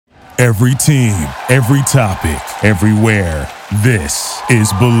Every team, every topic, everywhere. This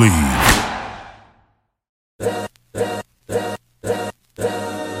is Believe.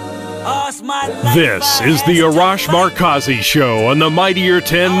 This is the Arash Markazi Show on the Mightier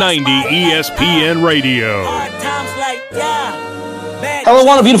 1090 ESPN Radio. Hello,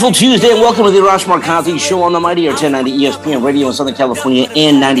 on a beautiful Tuesday, and welcome to the Arash Markazi Show on the Mightier 1090 ESPN Radio in Southern California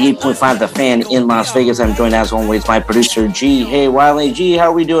and 98.5 The Fan in Las Vegas. I'm joined, as always, by producer G. Hey, Wiley. G, how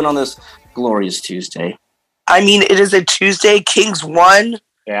are we doing on this glorious Tuesday? I mean, it is a Tuesday. Kings won.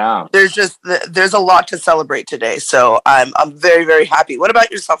 Yeah. There's a lot to celebrate today, so I'm very, very happy. What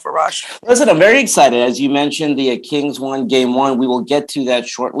about yourself, Arash? Listen, I'm very excited. As you mentioned, the Kings won Game 1. We will get to that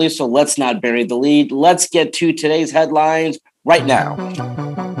shortly, so let's not bury the lead. Let's get to today's headlines right now.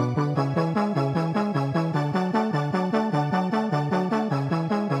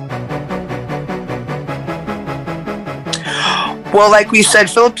 Well, like we said,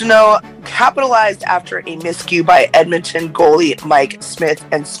 Phillip Danault capitalized after a miscue by Edmonton goalie Mike Smith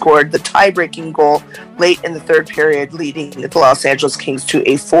and scored the tie-breaking goal late in the third period, leading the Los Angeles Kings to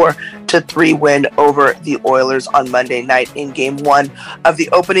a 4-3 win over the Oilers on Monday night in Game 1 of the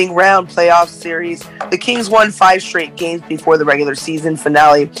opening round playoff series. The Kings won 5 straight games before the regular season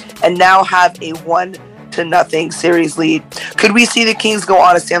finale and now have a 1-0 series lead. Could we see the Kings go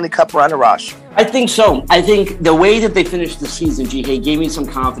on a Stanley Cup run, Arash? I think so. I think the way that they finished the season, GK, gave me some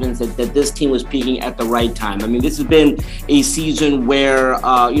confidence that this team was peaking at the right time. I mean, this has been a season where,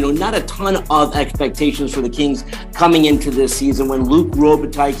 not a ton of expectations for the Kings coming into this season. When Luc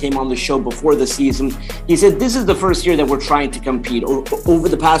Robitaille came on the show before the season, he said, this is the first year that we're trying to compete. Over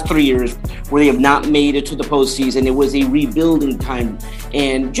the past 3 years, where they have not made it to the postseason, it was a rebuilding time.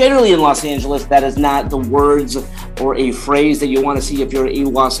 And generally in Los Angeles, that is not the words or a phrase that you want to see if you're a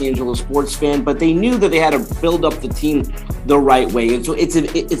Los Angeles sports fan. But they knew that they had to build up the team the right way. And so it's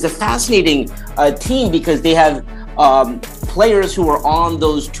a fascinating team because they have players who are on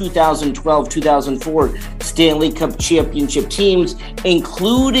those 2012, 2004 Stanley Cup championship teams,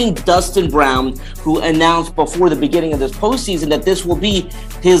 including Dustin Brown, who announced before the beginning of this postseason that this will be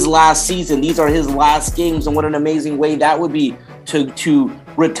his last season. These are his last games, and what an amazing way that would be to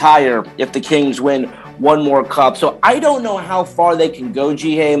retire if the Kings win one more cup. So I don't know how far they can go,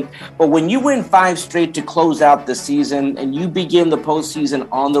 G-Hay, but when you win 5 straight to close out the season and you begin the postseason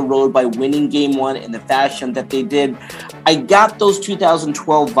on the road by winning Game 1 in the fashion that they did, I got those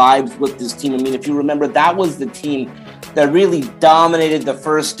 2012 vibes with this team. I mean, if you remember, that was the team that really dominated the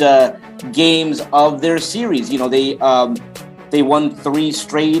first games of their series. You know, they won 3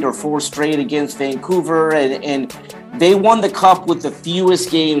 straight or 4 straight against Vancouver, and they won the Cup with the fewest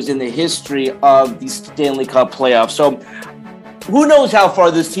games in the history of the Stanley Cup playoffs. So who knows how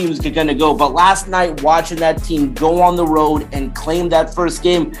far this team is going to go. But last night, watching that team go on the road and claim that first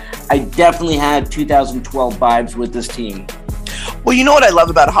game, I definitely had 2012 vibes with this team. Well, you know what I love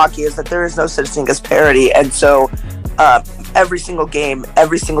about hockey is that there is no such thing as parity. And so every single game,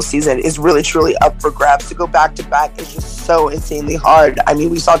 every single season is really, truly up for grabs. To go back-to-back is just so insanely hard. I mean,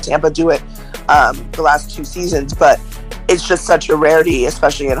 we saw Tampa do it the last 2 seasons, but it's just such a rarity,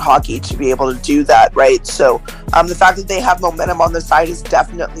 especially in hockey, to be able to do that, right? So the fact that they have momentum on the side is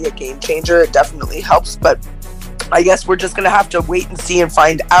definitely a game changer. It definitely helps, but I guess we're just going to have to wait and see and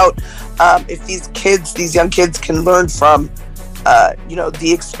find out if these young kids can learn from,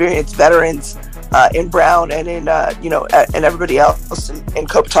 the experienced veterans in Brown and in, and everybody else, and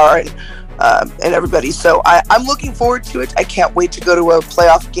Kopitar and everybody. So I'm looking forward to it. I can't wait to go to a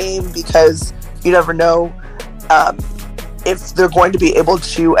playoff game because you never know if they're going to be able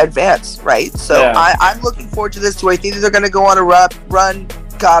to advance, right? So yeah. I'm looking forward to this too. I think they're going to go on a run.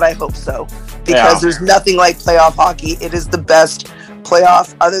 God, I hope so. Because there's nothing like playoff hockey. It is the best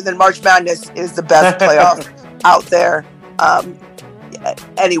playoff, other than March Madness, is the best playoff out there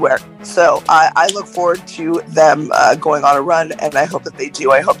anywhere. So I look forward to them going on a run, and I hope that they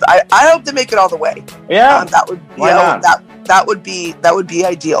do. I hope they make it all the way. Yeah, that would that would be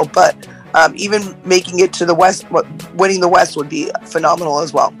ideal. But even making it to the West, winning the West would be phenomenal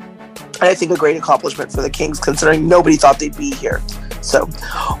as well. And I think a great accomplishment for the Kings, considering nobody thought they'd be here. So,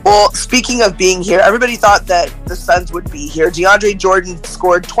 well, speaking of being here, everybody thought that the Suns would be here. DeAndre Jordan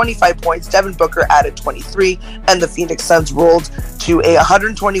scored 25 points, Devin Booker added 23, and the Phoenix Suns rolled to a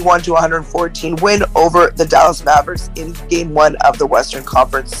 121-114 win over the Dallas Mavericks in Game 1 of the Western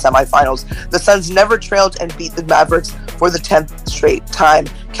Conference semifinals. The Suns never trailed and beat the Mavericks for the 10th straight time.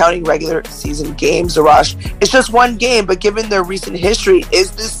 counting regular season games, Arash. It's just one game, but given their recent history,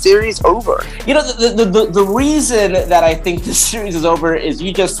 is this series over? You know, the reason that I think this series is over is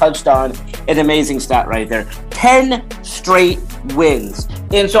you just touched on an amazing stat right there. 10 straight wins.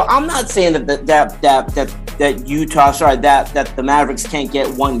 And so I'm not saying that the Mavericks can't get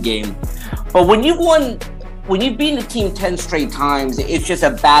one game. But when you've beaten a team 10 straight times, it's just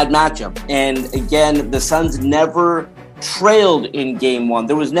a bad matchup. And again, the Suns never trailed in game one.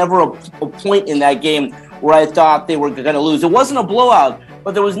 There was never a point in that game where I thought they were going to lose. It wasn't a blowout,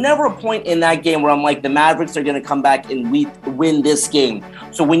 but there was never a point in that game where I'm like, the Mavericks are going to come back and win this game.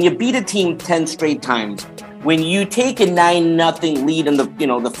 So when you beat a team 10 straight times, when you take a 9-0 lead in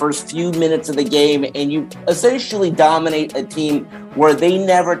the first few minutes of the game, and you essentially dominate a team where they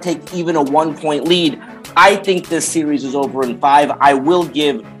never take even a 1-point lead, I think this series is over in 5. I will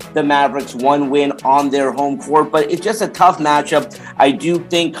give the Mavericks one win on their home court, but it's just a tough matchup. I do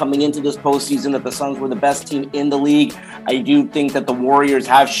think coming into this postseason that the Suns were the best team in the league. I do think that the Warriors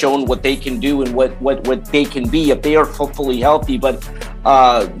have shown what they can do and what they can be if they are fully healthy. But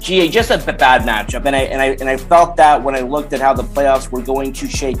just a bad matchup, and I felt that when I looked at how the playoffs were going to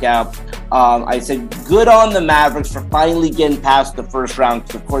shake out. I said, good on the Mavericks for finally getting past the first round.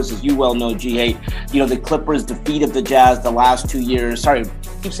 Because of course, as you well know, the Clippers defeated the Jazz the last 2 years. Sorry,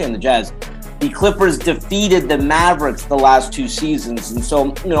 I keep saying the Jazz. The Clippers defeated the Mavericks the last 2 seasons. And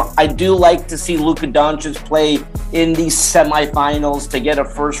so, I do like to see Luka Doncic play in these semifinals to get a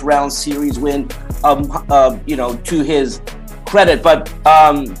first round series win, to his credit. But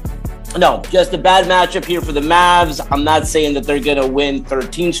no, just a bad matchup here for the Mavs. I'm not saying that they're going to win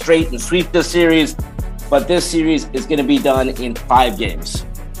 13 straight and sweep the series, but this series is going to be done in 5 games.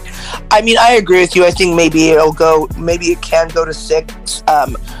 I mean, I agree with you. I think maybe it can go to 6,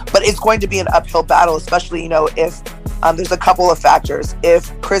 but it's going to be an uphill battle, especially, if there's a couple of factors.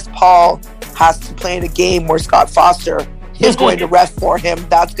 If Chris Paul has to play in a game where Scott Foster is going to ref for him,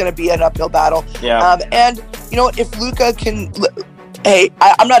 that's going to be an uphill battle. Yeah. And, if Luka can... Hey,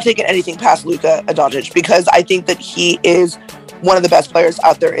 I'm not taking anything past Luka Doncic because I think that he is one of the best players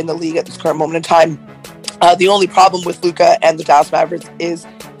out there in the league at this current moment in time. The only problem with Luka and the Dallas Mavericks is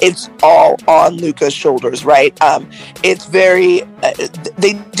it's all on Luka's shoulders, right? It's very...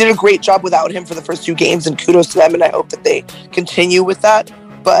 they did a great job without him for the first 2 games, and kudos to them, and I hope that they continue with that.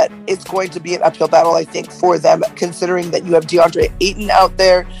 But it's going to be an uphill battle, I think, for them, considering that you have DeAndre Ayton out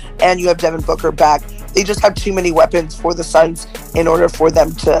there and you have Devin Booker back. They just have too many weapons for the Suns in order for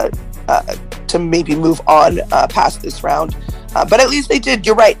them to maybe move on past this round. But at least they did.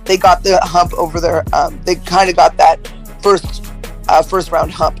 You're right. They got the hump over there. They kind of got that first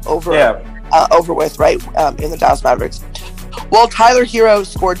round hump over with, right, in the Dallas Mavericks. Well, Tyler Hero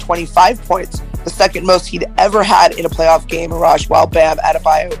scored 25 points, the second most he'd ever had in a playoff game, Arash, while Bam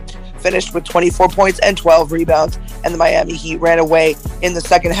Adebayo finished with 24 points and 12 rebounds, and the Miami Heat ran away in the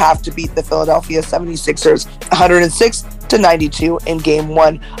second half to beat the Philadelphia 76ers 106-92 in Game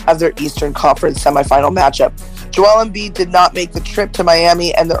 1 of their Eastern Conference semifinal matchup. Joel Embiid did not make the trip to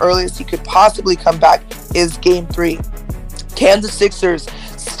Miami, and the earliest he could possibly come back is Game 3. Can the Sixers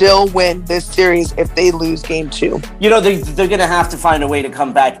still win this series if they lose Game 2? They're going to have to find a way to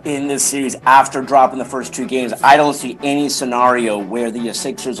come back in this series after dropping the first 2 games. I don't see any scenario where the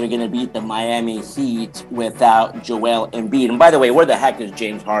Sixers are going to beat the Miami Heat without Joel Embiid. And by the way, where the heck is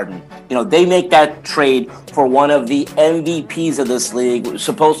James Harden? They make that trade for one of the MVPs of this league,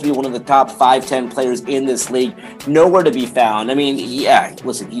 supposed to be one of the top 5-10 players in this league, nowhere to be found. I mean, yeah,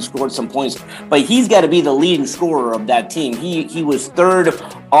 listen, he scored some points, but he's got to be the leading scorer of that team. He was 3rd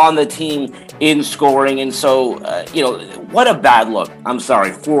on the team in scoring, and so what a bad look, I'm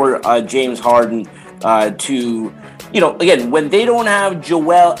sorry, for James Harden to again, when they don't have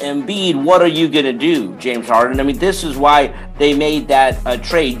Joel Embiid, what are you going to do, James Harden? I mean, this is why they made that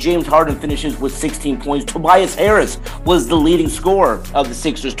trade. James Harden finishes with 16 points. Tobias Harris was the leading scorer of the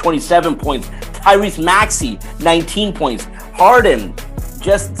Sixers, 27 points. Tyrese Maxey, 19 points. Harden,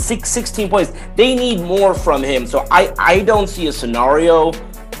 just 16 points. They need more from him. So I don't see a scenario.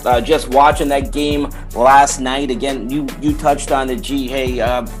 Just watching that game last night, again, you touched on it, G. Hey,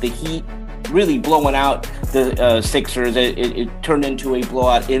 the Heat really blowing out the Sixers. It turned into a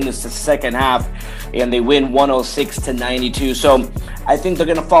blowout in the second half, and they win 106-92. So I think they're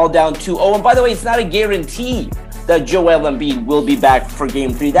going to fall down 2-0. And by the way, it's not a guarantee that Joel Embiid will be back for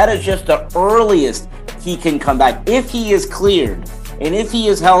Game 3. That is just the earliest he can come back. If he is cleared and if he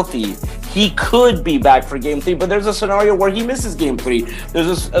is healthy, he could be back for Game 3, but there's a scenario where he misses Game 3.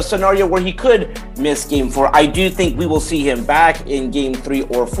 There's a scenario where he could miss Game 4. I do think we will see him back in Game 3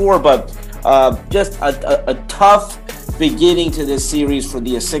 or 4, but just a tough beginning to this series for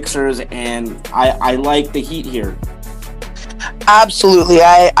the Sixers, and I like the Heat here. Absolutely.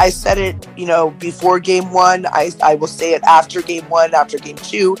 I said it, before game one. I will say it after game one, after game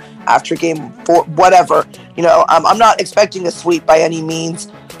two, after game four, whatever. I'm not expecting a sweep by any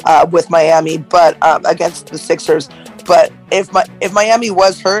means with Miami, but against the Sixers. But if Miami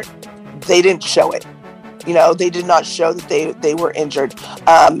was hurt, they didn't show it. They did not show that they were injured.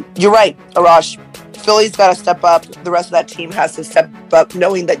 You're right, Arash. Philly's got to step up. The rest of that team has to step up,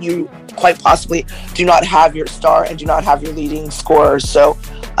 knowing that you quite possibly do not have your star and do not have your leading scorer. So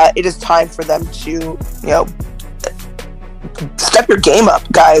it is time for them to, step your game up,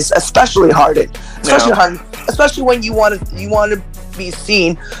 guys. Especially Harden. Especially when you want to be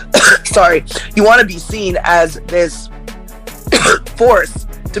seen. Sorry, you want to be seen as this force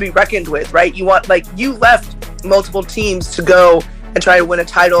to be reckoned with, right? You left multiple teams to go and try to win a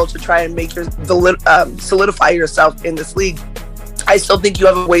title, to try and make solidify yourself in this league. I still think you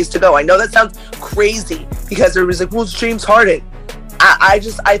have a ways to go. I know that sounds crazy because everybody's like, well, it's James Harden.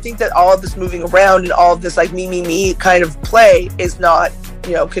 I think that all of this moving around and all of this me kind of play is not,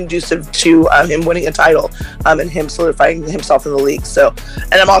 conducive to him winning a title and him solidifying himself in the league. So,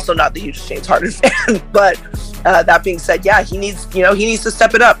 and I'm also not the hugest James Harden fan, but that being said, yeah, he needs to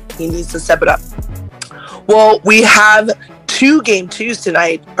step it up. He needs to step it up. Well, we have 2 game 2s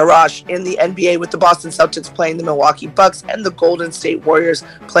tonight, Arash, in the NBA, with the Boston Celtics playing the Milwaukee Bucks and the Golden State Warriors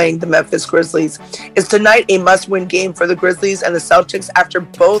playing the Memphis Grizzlies. Is tonight a must-win game for the Grizzlies and the Celtics after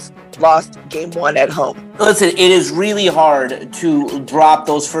both lost game 1 at home? Listen, it is really hard to drop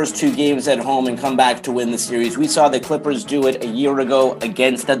those first 2 games at home and come back to win the series. We saw the Clippers do it a year ago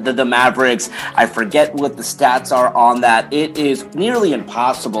against the Mavericks. I forget what the stats are on that. It is nearly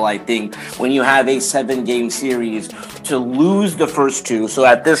impossible, I think, when you have a 7-game series to lose the first 2. So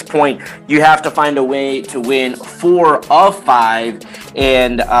at this point, you have to find a way to win 4 of 5,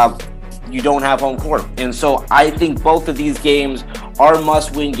 and you don't have home court. And so I think both of these games are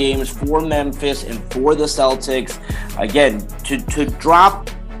must-win games for Memphis and for the Celtics. Again, to drop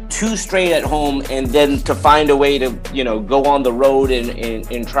 2 straight at home and then to find a way to, go on the road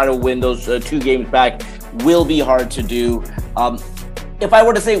and try to win those 2 games back will be hard to do. If I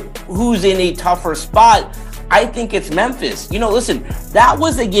were to say who's in a tougher spot, I think it's Memphis. Listen, that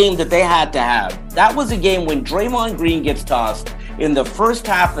was a game that they had to have. That was a game when Draymond Green gets tossed in the first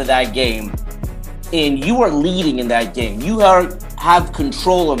half of that game, and you are leading in that game. You have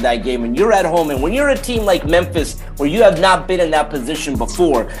control of that game, and you're at home. And when you're a team like Memphis, where you have not been in that position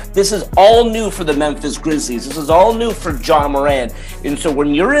before, this is all new for the Memphis Grizzlies. This is all new for Ja Morant. And so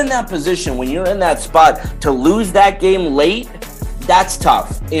when you're in that position, when you're in that spot, to lose that game late, that's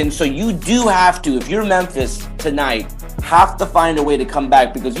tough. And so you do have to, if you're Memphis tonight, have to find a way to come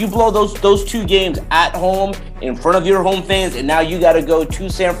back, because you blow those 2 games at home in front of your home fans, and now you got to go to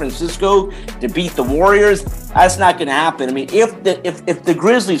San Francisco to beat the Warriors. That's not going to happen. I mean, if the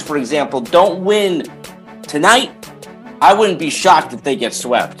Grizzlies, for example, don't win tonight, I wouldn't be shocked if they get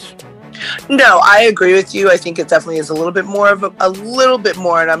swept. No, I agree with you. I think it definitely is a little bit more, and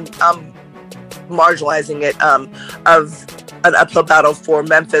I'm marginalizing it, of an uphill battle for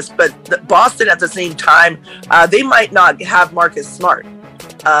Memphis. But Boston, at the same time, they might not have Marcus Smart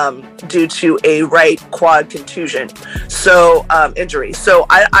due to a right quad contusion, injury. So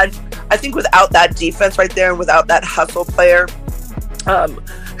I think without that defense right there, and without that hustle player,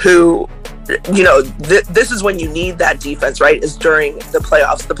 who, this is when you need that defense, right? Is during the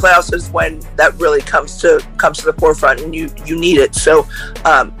playoffs. The playoffs is when that really comes to the forefront, and you need it. So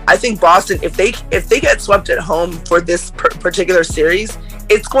I think Boston, if they get swept at home for this particular series,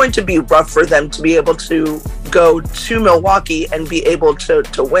 it's going to be rough for them to be able to go to Milwaukee and be able to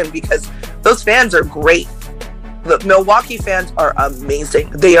win, because those fans are great. The Milwaukee fans are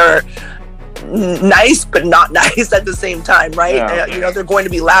amazing. They are nice but not nice at the same time, right? Yeah. They're going to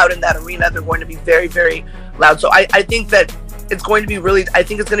be loud in that arena. They're going to be very, very loud. So I think that it's going to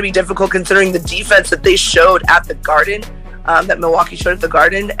be difficult, considering the defense that they showed at the Garden, that Milwaukee showed at the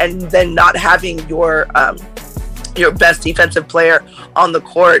Garden, and then not having your best defensive player on the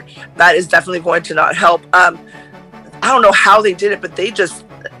court. That is definitely going to not help. I don't know how they did it, but they just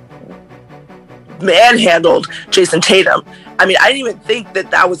manhandled Jason Tatum. I mean, I didn't even think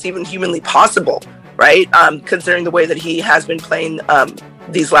that was even humanly possible, right? Considering the way that he has been playing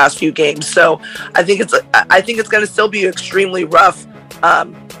these last few games. So I think it's going to still be extremely rough.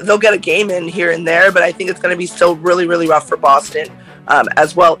 They'll get a game in here and there, but I think it's going to be still really, really rough for Boston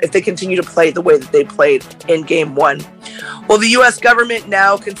as well if they continue to play the way that they played in Game 1. Well, the U.S. government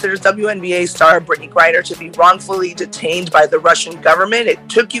now considers WNBA star Brittney Griner to be wrongfully detained by the Russian government. It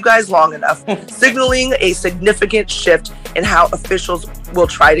took you guys long enough, signaling a significant shift in how officials will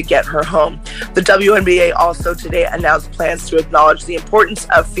try to get her home. The WNBA also today announced plans to acknowledge the importance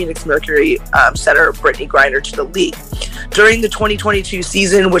of Phoenix Mercury center Brittney Griner to the league. During the 2022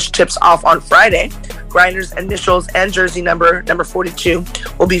 season, which tips off on Friday, Griner's initials and jersey number 42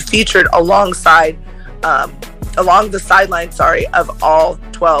 will be featured along the sideline, of all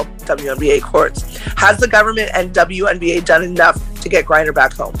 12 WNBA courts. Has the government and WNBA done enough to get Griner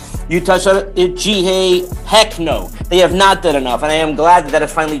back home? You touched on it, Jihye. Heck no. They have not done enough, and I am glad that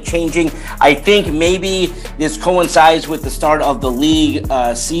is finally changing. I think maybe this coincides with the start of the league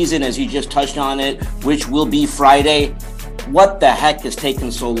season, as you just touched on it, which will be Friday. What the heck has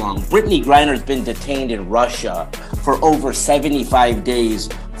taken so long? Brittney Griner has been detained in Russia for over 75 days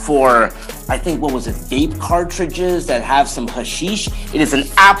for, I think, vape cartridges that have some hashish. It is an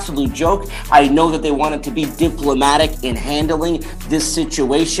absolute joke. I know that they wanted to be diplomatic in handling this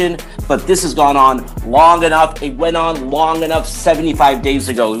situation, but this has gone on long enough. It went on long enough 75 days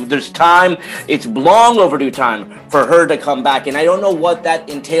ago. There's time. It's long overdue time for her to come back, and I don't know what that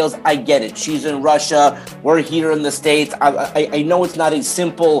entails. I get it. She's in Russia. We're here in the States. I know it's not a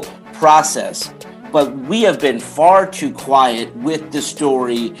simple process, but we have been far too quiet with this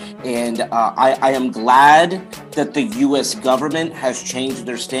story, and I am glad that the U.S. government has changed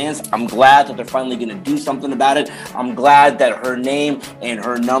their stance. I'm glad that they're finally going to do something about it. I'm glad that her name and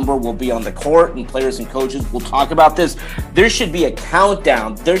her number will be on the court, and players and coaches will talk about this. There should be a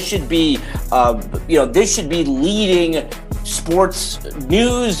countdown. There should be, this should be leading sports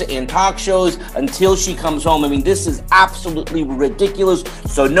news and talk shows until she comes home. I mean, this is absolutely ridiculous.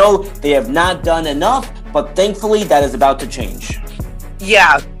 So no, they have not done enough, but thankfully that is about to change.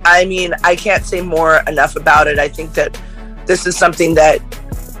 Yeah, I mean, I can't say enough about it. I think that this is something that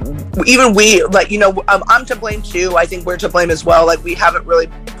even we, I'm to blame too. I think we're to blame as well. We haven't really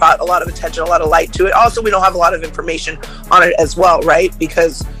brought a lot of attention, a lot of light to it. Also, we don't have a lot of information on it as well, right?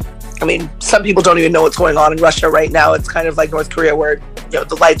 Because some people don't even know what's going on in Russia right now. It's kind of like North Korea where,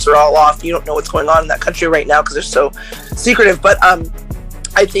 the lights are all off. You don't know what's going on in that country right now because they're so secretive. But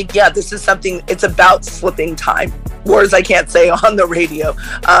I think, this is something, it's about slipping time. Words I can't say on the radio.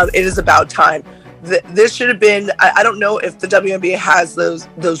 It is about time. This should have been, I don't know if the WNBA has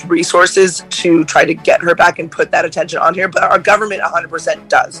those resources to try to get her back and put that attention on here, but our government 100%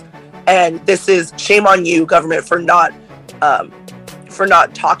 does. And this is shame on you, government, for not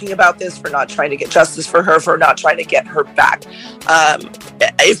talking about this, for not trying to get justice for her, for not trying to get her back.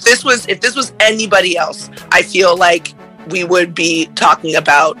 If this was anybody else, I feel like we would be talking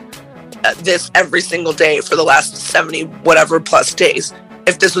about this every single day for the last 70 whatever plus days.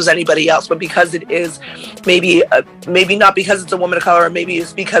 If this was anybody else, but because it is maybe not because it's a woman of color, or maybe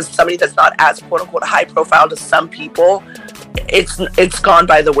it's because somebody that's not as quote unquote high profile to some people, it's gone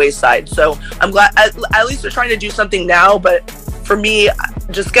by the wayside. So I'm glad at least they're trying to do something now, but for me,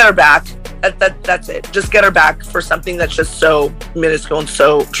 just get her back. That's it. Just get her back for something that's just so minuscule and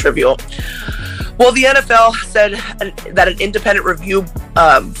so trivial. Well, the NFL said that an independent review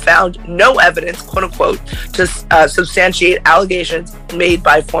found no evidence, quote unquote, to substantiate allegations made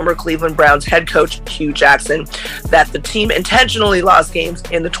by former Cleveland Browns head coach Hugh Jackson that the team intentionally lost games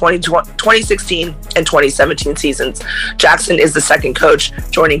in the 2016 and 2017 seasons. Jackson is the second coach,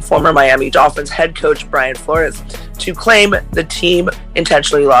 joining former Miami Dolphins head coach Brian Flores, to claim the team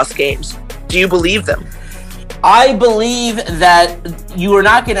intentionally lost games. Do you believe them? I believe that you are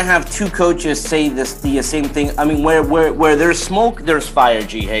not going to have two coaches say the same thing. I mean, where there's smoke, there's fire,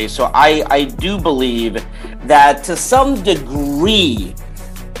 Jihye. So I do believe that to some degree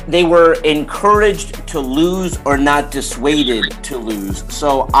they were encouraged to lose or not dissuaded to lose.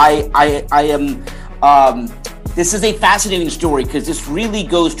 So I am. This is a fascinating story because this really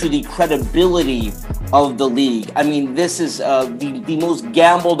goes to the credibility of the league. I mean, this is the most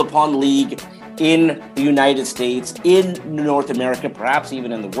gambled upon league in the United States, in North America, perhaps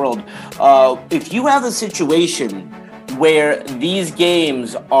even in the world. If you have a situation where these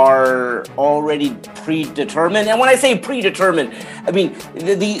games are already predetermined, and when I say predetermined, I mean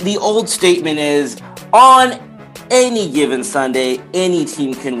the old statement is, on any given Sunday, any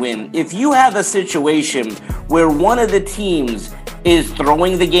team can win. If you have a situation where one of the teams is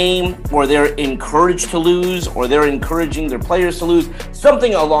throwing the game, or they're encouraged to lose, or they're encouraging their players to lose,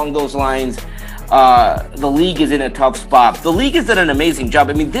 something along those lines, the league is in a tough spot. The league has done an amazing job.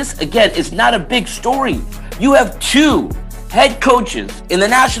 I mean, this, again, is not a big story. You have two head coaches in the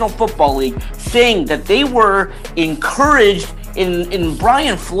National Football League saying that they were encouraged in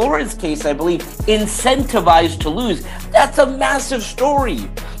Brian Flores' case, I believe, incentivized to lose. That's a massive story.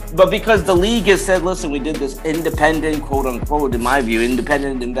 But because the league has said, listen, we did this independent, quote unquote, in my view,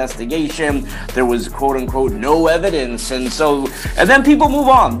 independent investigation. There was, quote unquote, no evidence. And then people move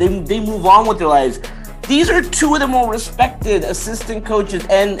on. They move on with their lives. These are two of the more respected assistant coaches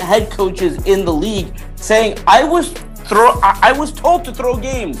and head coaches in the league saying, I was told to throw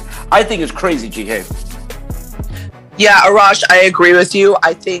games. I think it's crazy, GK. Yeah, Arash, I agree with you.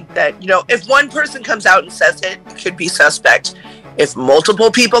 I think that, if one person comes out and says it, it could be suspect. If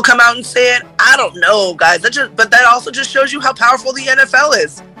multiple people come out and say it, I don't know, guys. But that also just shows you how powerful the NFL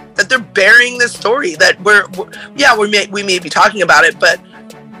is. That they're burying this story. That we may be talking about it, but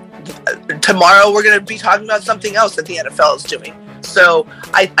tomorrow we're going to be talking about something else that the NFL is doing. So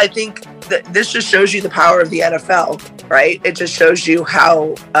I think that this just shows you the power of the NFL, right? It just shows you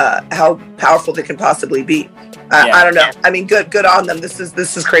how powerful they can possibly be. I don't know. I mean, good on them. This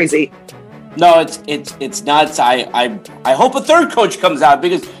is crazy. No, it's nuts. I hope a third coach comes out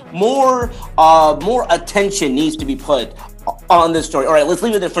because more attention needs to be put on this story. All right, let's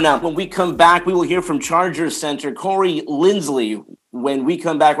leave it there for now. When we come back, we will hear from Chargers center Corey Linsley. When we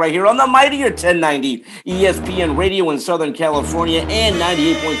come back right here on the mightier 1090 ESPN Radio in Southern California and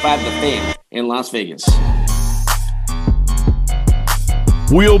 98.5 The Fan in Las Vegas.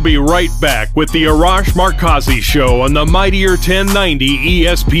 We'll be right back with the Arash Markazi Show on the mightier 1090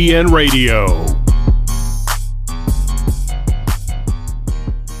 ESPN Radio.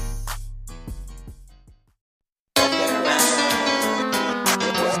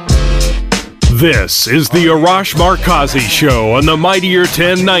 This is the Arash Markazi Show on the mightier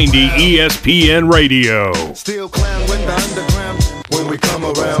 1090 ESPN Radio. Still clown with the underground when we come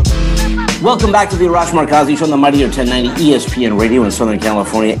around. Welcome back to the Arash Markazi Show on the mightier 1090 ESPN Radio in Southern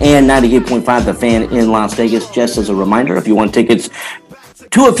California and 98.5 The Fan in Las Vegas. Just as a reminder, if you want tickets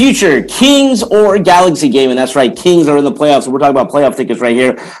to a future Kings or Galaxy game, and that's right, Kings are in the playoffs, so we're talking about playoff tickets right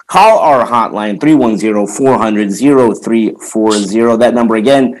here. Call our hotline, 310-400-0340. That number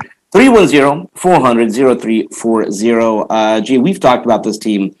again, 310-400-0340. Gee, we've talked about this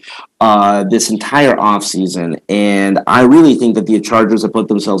team this entire offseason, and I really think that the Chargers have put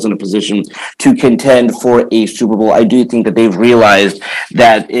themselves in a position to contend for a Super Bowl. I do think that they've realized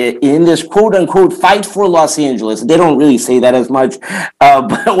that in this quote-unquote fight for Los Angeles, they don't really say that as much,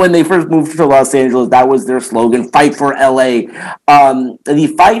 but when they first moved to Los Angeles, that was their slogan, fight for LA.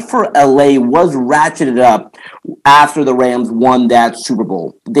 The fight for LA was ratcheted up after the Rams won that Super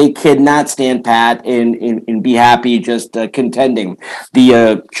Bowl. They could not stand pat and be happy just contending.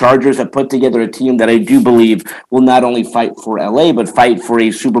 The Chargers have put together a team that I do believe will not only fight for LA, but fight for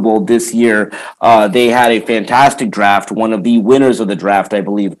a Super Bowl this year. They had a fantastic draft. One of the winners of the draft, I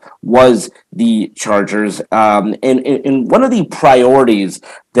believe, was the Chargers. And one of the priorities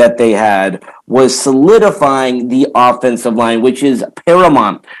that they had was solidifying the offensive line, which is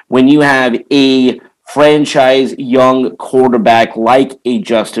paramount when you have a franchise young quarterback like a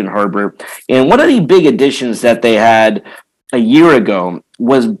Justin Herbert. And one of the big additions that they had a year ago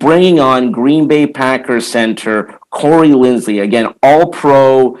was bringing on Green Bay Packers center Corey Linsley, again,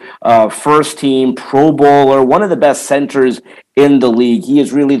 all-pro, first-team, Pro Bowler, one of the best centers in the league. He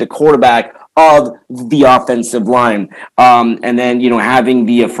is really the quarterback of the offensive line. And then, having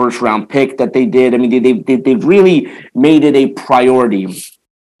the first-round pick that they did, I mean, they've really made it a priority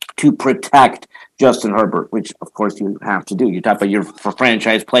to protect Justin Herbert, which, of course, you have to do. You talk about your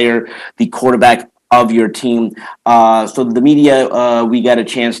franchise player, the quarterback of your team. So the media, we got a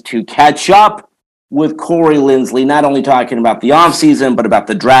chance to catch up with Corey Linsley, not only talking about the offseason, but about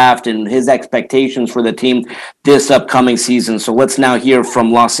the draft and his expectations for the team this upcoming season. So let's now hear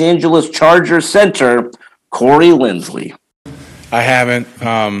from Los Angeles Chargers center, Corey Linsley. I haven't,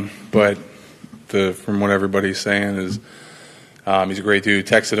 but from what everybody's saying is he's a great dude.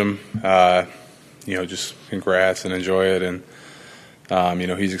 Texted him, just congrats and enjoy it. And,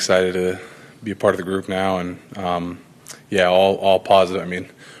 he's excited to be a part of the group now, and all positive. I mean,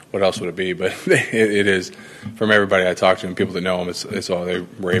 what else would it be? But it is from everybody I talk to and people that know him. It's all they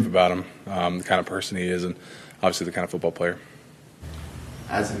rave about him, the kind of person he is, and obviously the kind of football player.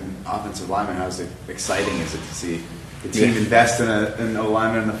 As an offensive lineman, how exciting is it to see the team invest in an O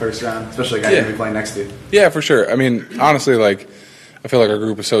lineman in the first round, especially a guy you're going to be playing next to? Yeah, for sure. I mean, honestly, I feel like our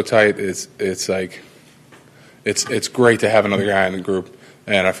group is so tight. It's great to have another guy in the group,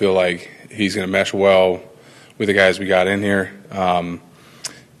 and I feel like he's going to mesh well with the guys we got in here. And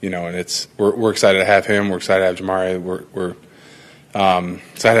we're excited to have him. We're excited to have Jamari. We're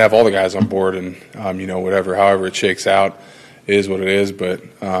excited to have all the guys on board, and however it shakes out is what it is. But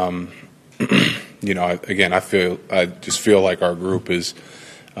I just feel like our group has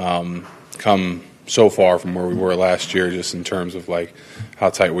come so far from where we were last year, just in terms of like how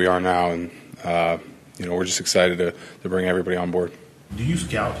tight we are now, and we're just excited to bring everybody on board. Do you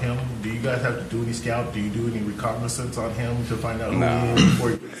scout him? Do you guys have to do any scout? Do you do any reconnaissance on him to find out who he is before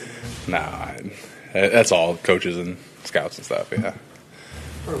he gets in? Nah, that's all coaches and scouts and stuff. Yeah.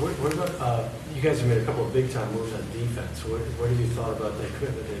 What about you guys have made a couple of big time moves on defense? What have you thought about the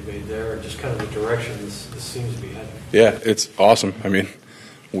commitment they made there, and just kind of the direction this seems to be heading? Yeah, it's awesome. I mean,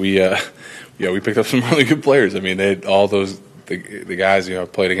 we picked up some really good players. I mean, the guys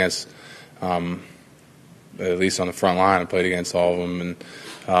played against. At least on the front line, I played against all of them,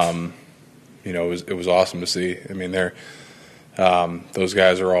 and it was awesome to see. I mean, those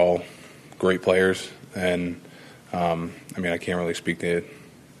guys are all great players, and I can't really speak to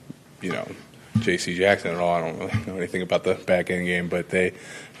J.C. Jackson at all. I don't really know anything about the back end game, but they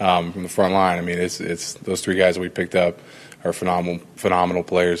from the front line. I mean, it's those three guys that we picked up are phenomenal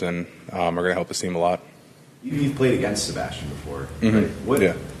players, and are going to help the team a lot. You've played against Sebastian before. Mm-hmm.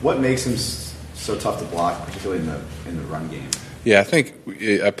 Right? What makes him so tough to block, particularly in the run game? Yeah, I think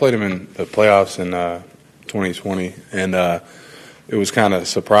I played him in the playoffs in 2020, and it was kind of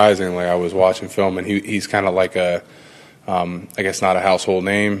surprising. Like, I was watching film, and he's kind of like I guess not a household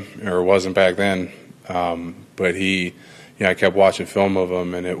name, or wasn't back then, but I kept watching film of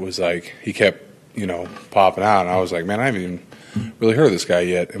him, and it was like he kept popping out, and I was like, man, I haven't even really heard of this guy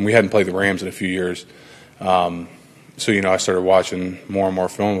yet, and we hadn't played the Rams in a few years. So I started watching more and more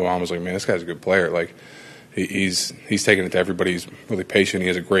film of him. I was like, man, this guy's a good player. Like, he's taking it to everybody. He's really patient. He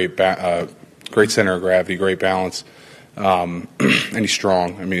has a great center of gravity, great balance, and he's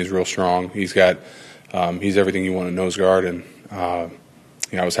strong. I mean, he's real strong. He's everything you want in nose guard, and I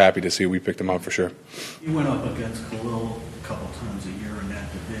was happy to see we picked him up for sure. You went up against Khalil a couple times a year in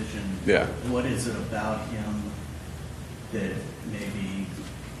that division. Yeah. What is it about him that maybe,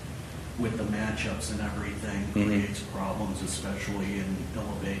 with the matchups and everything, creates problems, especially, and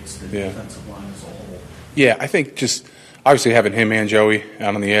elevates the defensive line as a whole? Yeah, I think just obviously having him and Joey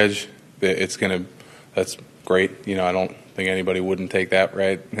out on the edge, that's great. I don't think anybody wouldn't take that,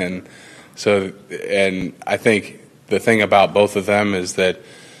 right? And I think the thing about both of them is that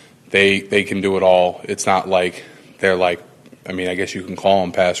they can do it all. It's not like they're like, I guess you can call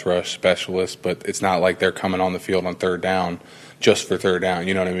them pass rush specialists, but it's not like they're coming on the field on third down just for third down.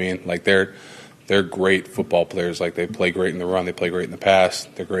 You know what I mean? Like, they're great football players. Like, they play great in the run, they play great in the pass,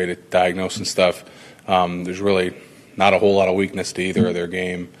 they're great at diagnosing stuff. There's really not a whole lot of weakness to either of their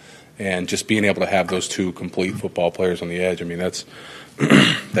game, and just being able to have those two complete football players on the edge,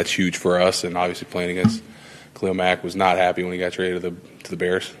 that's huge for us. And obviously playing against Khalil Mack was not happy when he got traded to the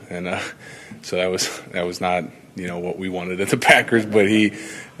Bears, and so that was not what we wanted at the Packers, but it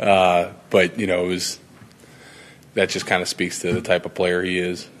was. That just kind of speaks to the type of player he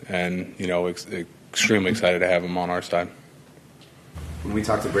is, and extremely excited to have him on our side. When we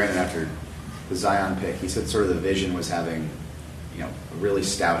talked to Brandon after the Zion pick, he said sort of the vision was having a really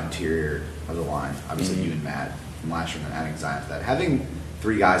stout interior of the line. Obviously, you and Matt from last year, and then adding Zion to that. Having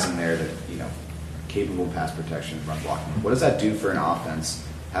three guys in there that capable of pass protection, run blocking. What does that do for an offense?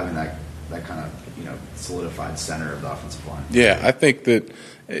 Having that kind of solidified center of the offensive line. Yeah, I think that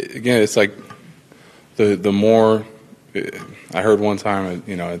again, it's like. The more I heard one time,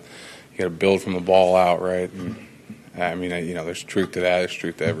 you got to build from the ball out, right? And, there's truth to that. There's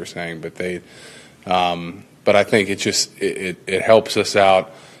truth to every saying, but but I think it helps us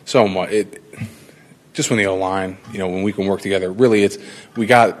out so much. Just when the O-line, when we can work together. Really, we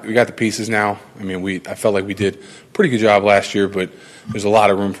got the pieces now. I felt like we did a pretty good job last year, but there's a lot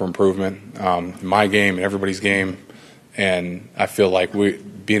of room for improvement. In my game and everybody's game, and I feel like we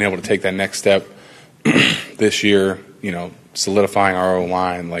being able to take that next step. This year, solidifying our own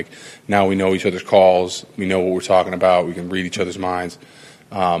line. Like, now we know each other's calls. We know what we're talking about. We can read each other's minds,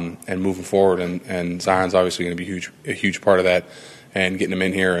 and moving forward. And Zion's obviously going to be a huge part of that. And getting him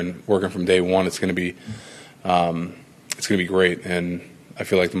in here and working from day one, it's going to be great. And I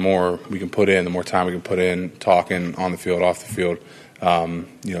feel like the more we can put in, the more time we can put in, talking on the field, off the field.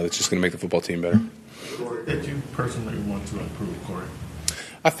 It's just going to make the football team better. What did you personally want to improve, Corey?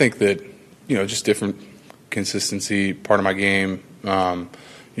 I think that. Just different consistency, part of my game,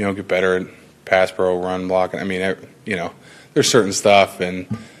 get better at pass pro, run blocking. There's certain stuff and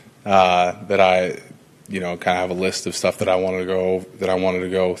that I, kind of have a list of stuff that I wanted to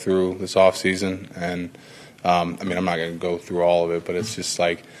go through this off season. And, I'm not going to go through all of it, but it's just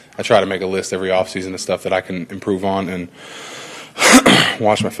like I try to make a list every off season of stuff that I can improve on and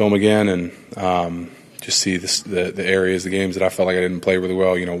watch my film again and, just see the areas, the games that I felt like I didn't play really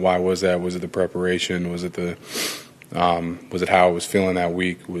well. Why was that? Was it the preparation? Was it was it how I was feeling that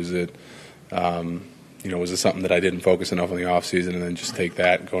week? Was it was it something that I didn't focus enough on the off season, and then just take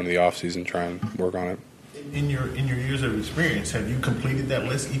that, go into the off season, try and work on it. In your years of experience, have you completed that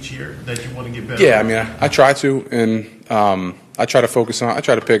list each year that you want to get better? Yeah, I mean, I try to, and I try to focus on. I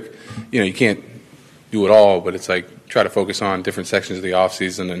try to pick. You can't do it all, but it's like try to focus on different sections of the off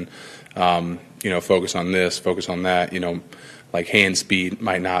season, and focus on this, focus on that. Like hand speed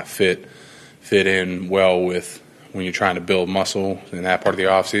might not fit in well with when you're trying to build muscle in that part of the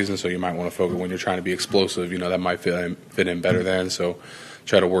off season. So you might want to focus when you're trying to be explosive. That might fit in better then. So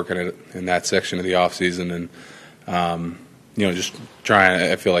try to work in that section of the off season, and just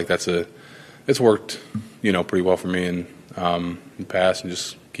trying. I feel like it's worked pretty well for me in the past, and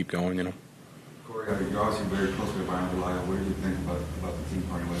just keep going. Corey, you're obviously very close with Brian Goliath. What did you think about the team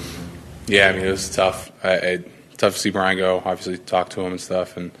parting ways with him? Yeah, I mean, it was tough. Tough to see Brian go. Obviously, talk to him and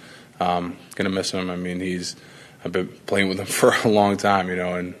stuff, and gonna miss him. I mean, I've been playing with him for a long time,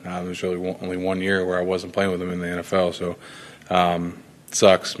 and there was really only 1 year where I wasn't playing with him in the NFL. So it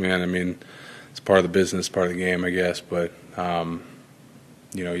sucks, man. I mean, it's part of the business, part of the game, I guess. But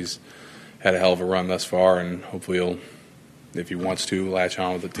he's had a hell of a run thus far, and hopefully he'll, if he wants to, latch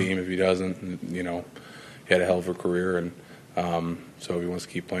on with the team. If he doesn't, he had a hell of a career, and so if he wants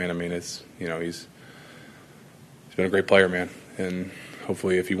to keep playing, I mean, it's he's been a great player, man, and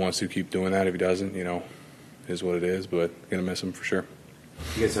hopefully if he wants to keep doing that. If he doesn't, is what it is, but gonna miss him for sure.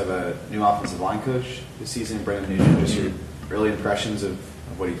 You guys have a new offensive line coach this season, Brendan Nugent. Just your early impressions of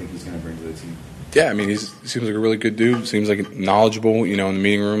what do you think he's going to bring to the team? Yeah, I mean, he seems like a really good dude. Seems like knowledgeable, in the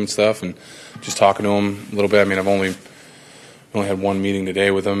meeting room and stuff, and just talking to him a little bit. I mean, I've only had one meeting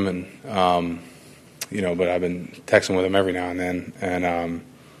today with him, and but I've been texting with him every now and then, and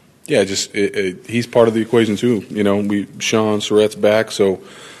he's part of the equation too. Sean Surratt's back, so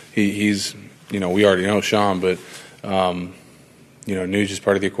he's we already know Sean, but Nuge is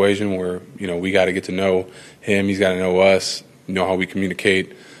part of the equation where we got to get to know him. He's got to know us, know how we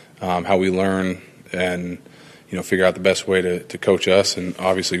communicate, how we learn, and figure out the best way to coach us, and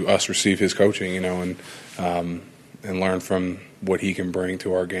obviously us receive his coaching, and learn from what he can bring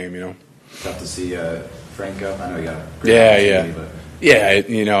to our game. Tough to see Franco. I know you got a great opportunity,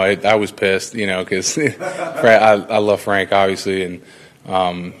 but I was pissed, because I love Frank obviously, and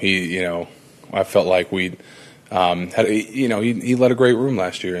he, I felt like we'd had he led a great room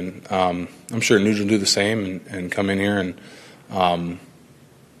last year, and I'm sure Nuge will do the same and come in here, and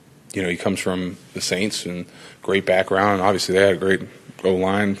he comes from the Saints and great background, and obviously they had a great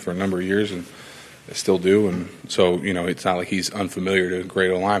O-line for a number of years, and they still do, and so it's not like he's unfamiliar to great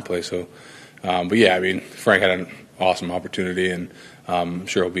O-line play. So, but yeah, I mean, Frank had an awesome opportunity, and I'm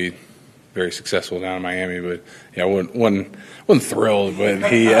sure he'll be very successful down in Miami. But yeah, I wasn't thrilled, but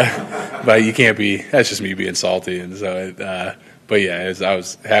but you can't be. That's just me being salty, and so. But yeah, I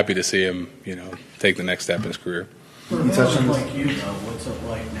was happy to see him, take the next step in his career. For a man like you, though, what's it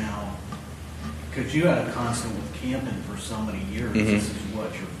like now? Because you had a constant with Camden for so many years. Mm-hmm. This is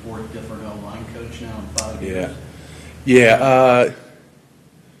what, your fourth different O-line coach now in 5 years? Yeah.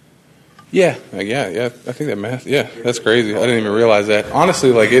 I think that math. Yeah, that's crazy. I didn't even realize that.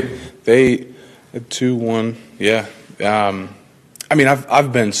 Honestly, they 2-1. Yeah. I mean,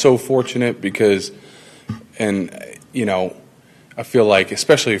 I've been so fortunate because, I feel like,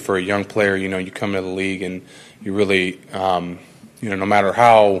 especially for a young player, you come into the league and you really, no matter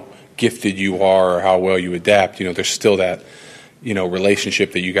how gifted you are or how well you adapt, there's still that,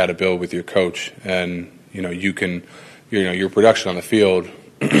 relationship that you got to build with your coach, and you can, your production on the field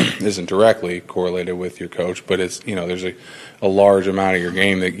isn't directly correlated with your coach, but it's there's a large amount of your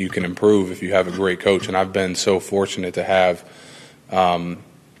game that you can improve if you have a great coach, and I've been so fortunate to have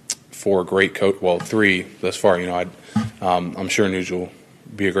 4 great three thus far. I'm sure Nuge will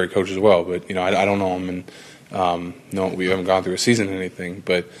be a great coach as well, but I don't know him, and we haven't gone through a season or anything,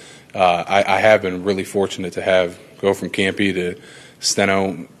 but I have been really fortunate to go from Campy to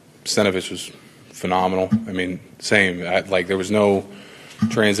Steno. Stenovich was phenomenal. I mean, same. There was no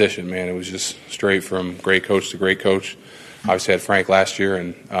transition, man. It was just straight from great coach to great coach. Obviously had Frank last year,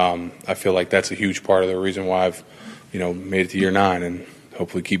 and I feel like that's a huge part of the reason why I've made it to year 9 and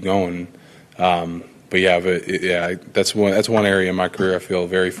hopefully keep going. That's one area in my career I feel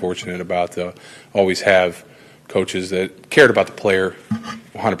very fortunate about, to always have coaches that cared about the player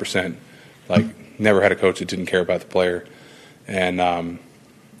 100%. Never had a coach that didn't care about the player, and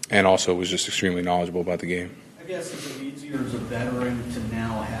also was just extremely knowledgeable about the game. I guess is it easier as a veteran to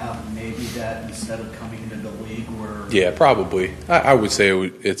now have maybe that instead of coming into the league where? Yeah, probably. I would say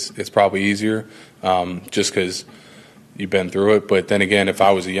it's probably easier. just because you've been through it. But then again, if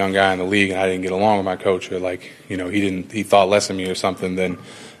I was a young guy in the league and I didn't get along with my coach, or like, he thought less of me or something, then,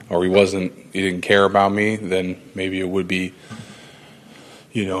 or he didn't care about me, then maybe it would be,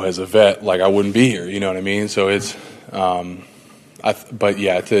 as a vet, like I wouldn't be here. You know what I mean? So it's, but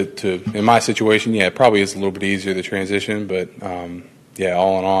yeah, in my situation, yeah, it probably is a little bit easier to transition. But yeah,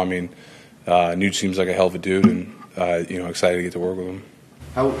 all in all, I mean, Nuge seems like a hell of a dude, and excited to get to work with him.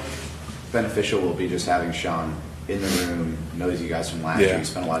 How beneficial will it be just having Sean in the room, knows you guys from last year, you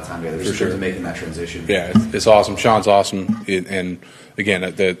spent a lot of time together, just in terms of making that transition? Yeah, it's awesome. Sean's awesome, and again,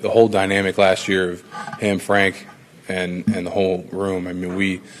 the whole dynamic last year of him, Frank, and the whole room. I mean,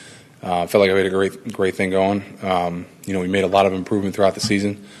 we felt like we had a great thing going. We made a lot of improvement throughout the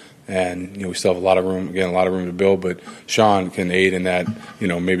season, and we still have a lot of room to build. But Sean can aid in that.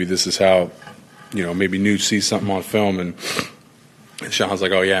 Maybe this is how, maybe Nuge sees something on film, and Sean's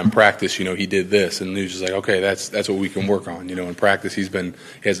like, oh yeah, in practice, he did this, and Nuge is like, okay, that's what we can work on. In practice, he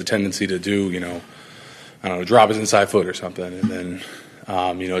has a tendency to do, I don't know, drop his inside foot or something, and then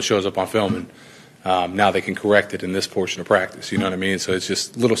it shows up on film, and now they can correct it in this portion of practice. You know what I mean? So it's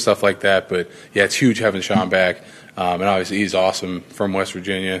just little stuff like that. But yeah, it's huge having Sean back, and obviously he's awesome, from West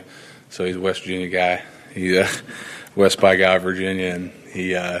Virginia, so he's a West Virginia guy. He's West by guy, Virginia, and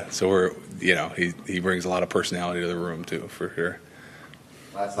he brings a lot of personality to the room too, for sure.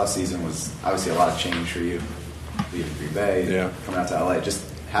 Last season was obviously a lot of change for you, leaving Green Bay, coming out to LA. Just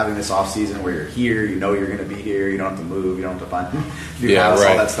having this off season where you're here, you're going to be here, you don't have to move, you don't have to find new house,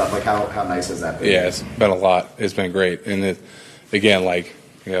 all that stuff. Like how nice has that been? Yeah, it's been a lot. It's been great, and again, like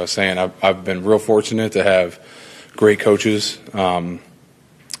I was saying, I've been real fortunate to have great coaches.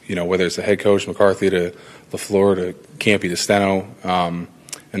 Whether it's the head coach McCarthy to LaFleur to Campy to Steno, and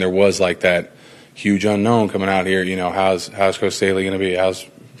there was like that huge unknown coming out here. How's Coach Staley going to be? How's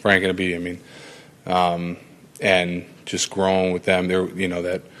Frank going to be? I mean, and just growing with them,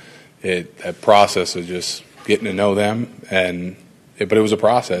 that process of just getting to know them, but it was a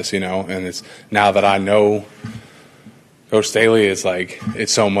process, and it's now that I know Coach Staley, it's like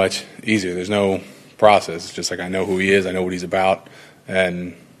it's so much easier. There's no process. It's just like I know who he is, I know what he's about,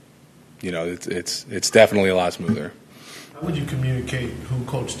 and it's definitely a lot smoother. How would you communicate who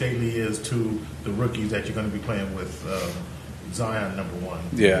Coach Staley is to the rookies that you're going to be playing with, Zion, number one?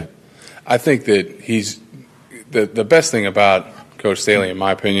 Yeah. I think that he's the best thing about Coach Staley, in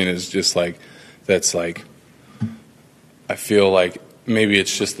my opinion, is just like I feel like maybe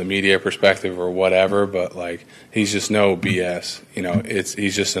it's just the media perspective or whatever, but like he's just no BS.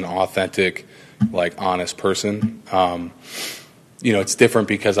 He's just an authentic, like honest person. It's different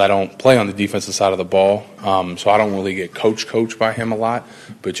because I don't play on the defensive side of the ball, so I don't really get coached by him a lot.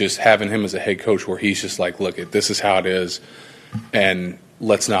 But just having him as a head coach where he's just like, look, this is how it is, and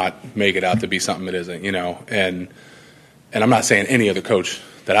let's not make it out to be something it isn't, And I'm not saying any other coach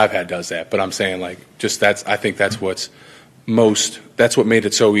that I've had does that, but I'm saying like just I think that's what made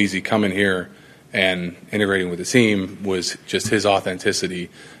it so easy coming here and integrating with the team was just his authenticity,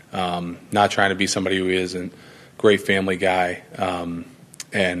 not trying to be somebody who isn't. Great family guy,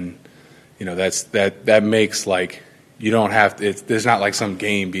 and that makes like you don't have to, there's not like some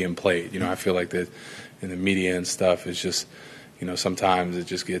game being played. I feel like that in the media and stuff it's just sometimes it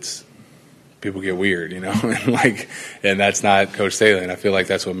just gets people get weird, and that's not Coach Staley. And I feel like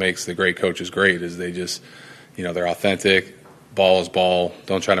that's what makes the great coaches great is they just they're authentic. Ball is ball.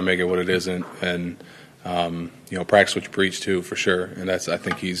 Don't try to make it what it isn't, and practice what you preach too, for sure. And I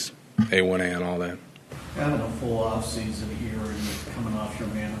think he's A1A on all that. Having a full off season here and coming off your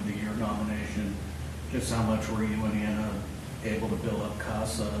Man of the Year nomination, just how much were you and Anna able to build up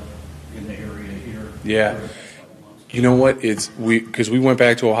CASA in the area here? Yeah, you know what? Because we went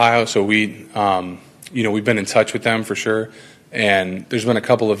back to Ohio, so we we've been in touch with them for sure, and there's been a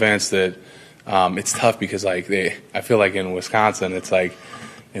couple events that it's tough because I feel like in Wisconsin it's like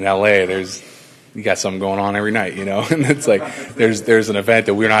in LA you got something going on every night, and it's like there's an event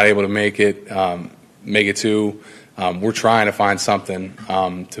that we're not able to make it to. We're trying to find something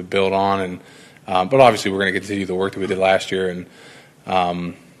to build on, and but obviously we're going to continue the work that we did last year and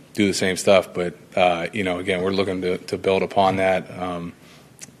do the same stuff. But again, we're looking to build upon that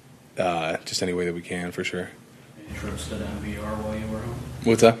just any way that we can, for sure. Any trips to the MBR while you were home?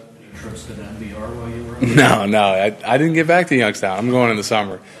 What's that? Any trips to the MBR while you were home? No, I didn't get back to Youngstown. I'm going in the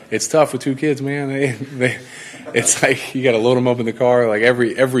summer. It's tough with two kids, man. It's like you got to load them up in the car. Like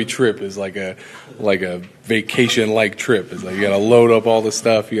every trip is like a vacation-like trip. It's like you got to load up all the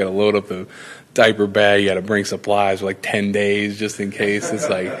stuff. You got to load up the diaper bag. You got to bring supplies for like 10 days just in case. It's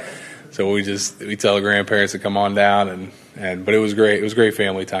like So we tell the grandparents to come on down, but it was great. It was great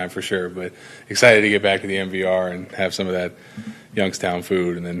family time for sure. But excited to get back to the MVR and have some of that Youngstown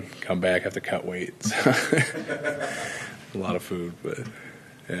food, and then come back, have to cut weight. A lot of food, but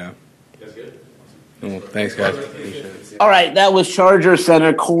yeah. That's good. Well, thanks, guys. Appreciate it. All right, that was Charger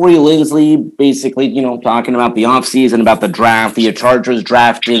center Corey Linsley, basically, talking about the offseason, about the draft. The Chargers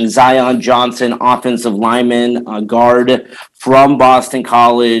drafting Zion Johnson, offensive lineman, guard from Boston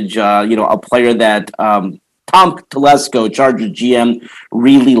College, a player that Tom Telesco, Chargers GM,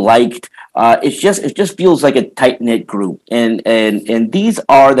 really liked. It just feels like a tight-knit group, and these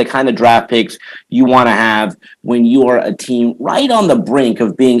are the kind of draft picks you want to have when you are a team right on the brink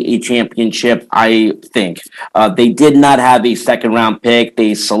of being a championship. I think they did not have a second-round pick.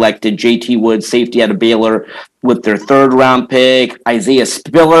 They selected J.T. Woods, safety out of Baylor, with their third-round pick. Isaiah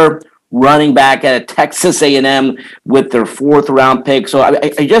Spiller, running back at Texas A&M, with their fourth-round pick. So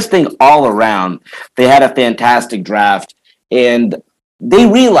I just think all around they had a fantastic draft, and they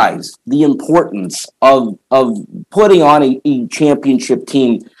realized the importance of putting on a championship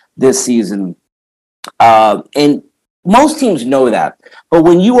team this season. And most teams know that. But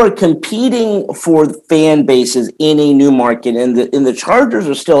when you are competing for fan bases in a new market, and the Chargers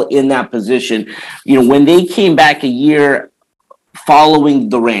are still in that position, when they came back a year following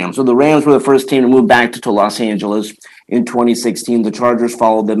the Rams, so the Rams were the first team to move back to Los Angeles in 2016. The Chargers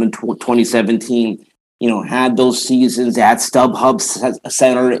followed them in 2017. Had those seasons at StubHub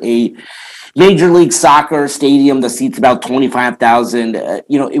Center, a Major League Soccer stadium that seats about 25,000. It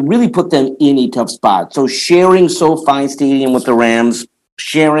really put them in a tough spot. So sharing SoFi Stadium with the Rams,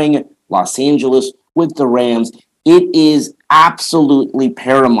 sharing Los Angeles with the Rams, it is absolutely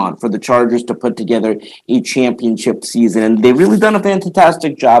paramount for the Chargers to put together a championship season. And they've really done a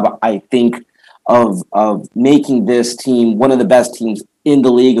fantastic job, I think, of making this team one of the best teams in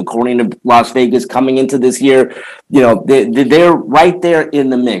the league, according to Las Vegas coming into this year. They're right there in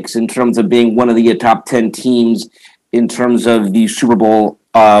the mix in terms of being one of the top 10 teams in terms of the Super Bowl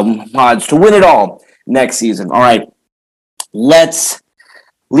odds to win it all next season. All right, let's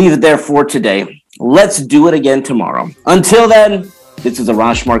leave it there for today. Let's do it again tomorrow. Until then, this is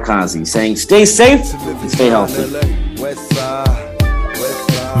Arash Markazi saying stay safe and stay healthy.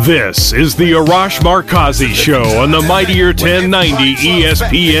 This is the Arash Markazi Show on the Mightier 1090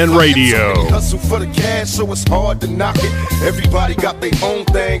 ESPN Radio. Hustle for the cash, so it's hard to knock it. Everybody got their own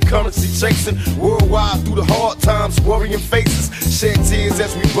thing, currency chasing. Worldwide through the hard times, worrying faces. Shed tears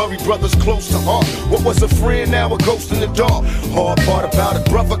as we bury brothers close to heart. What was a friend, now a ghost in the dark. Hard part about it,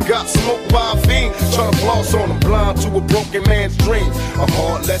 brother got smoked by a fiend. Trying to floss on him, blind to a broken man's dreams. A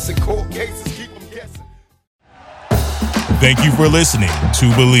hard lesson, court cases keep him guessing. Thank you for listening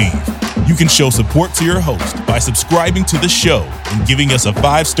to Believe. You can show support to your host by subscribing to the show and giving us a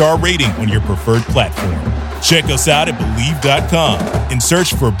 5-star rating on your preferred platform. Check us out at Believe.com and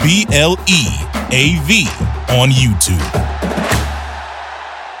search for BLEAV on YouTube.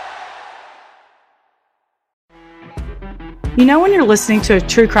 When you're listening to a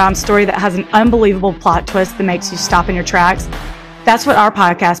true crime story that has an unbelievable plot twist that makes you stop in your tracks? That's what our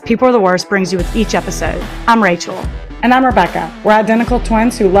podcast, People Are the Worst, brings you with each episode. I'm Rachel. And I'm Rebecca. We're identical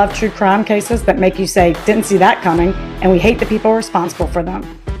twins who love true crime cases that make you say, didn't see that coming, and we hate the people responsible for them.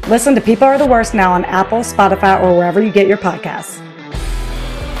 Listen to People Are the Worst now on Apple, Spotify, or wherever you get your podcasts.